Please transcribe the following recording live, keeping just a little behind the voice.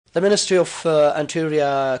The Ministry of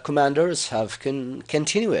Interior commanders have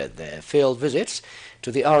continued their field visits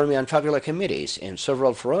to the Army and Tribal committees in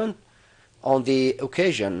several fronts on the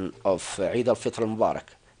occasion of Eid al-Fitr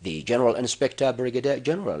al-Mubarak. The General Inspector Brigadier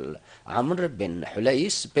General Amr bin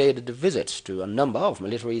Hulais paid visits to a number of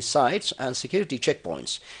military sites and security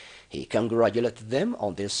checkpoints. He congratulated them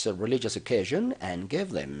on this religious occasion and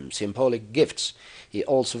gave them symbolic gifts. He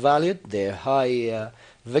also valued their high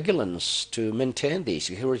vigilance to maintain the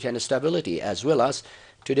security and stability, as well as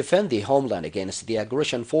to defend the homeland against the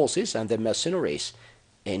aggression forces and the mercenaries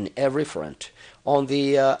in every front. On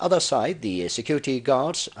the other side, the security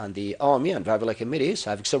guards and the army and tribal committees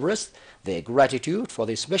have expressed their gratitude for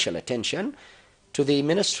the special attention to the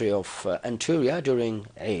Ministry of Interior during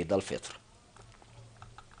Eid al-Fitr.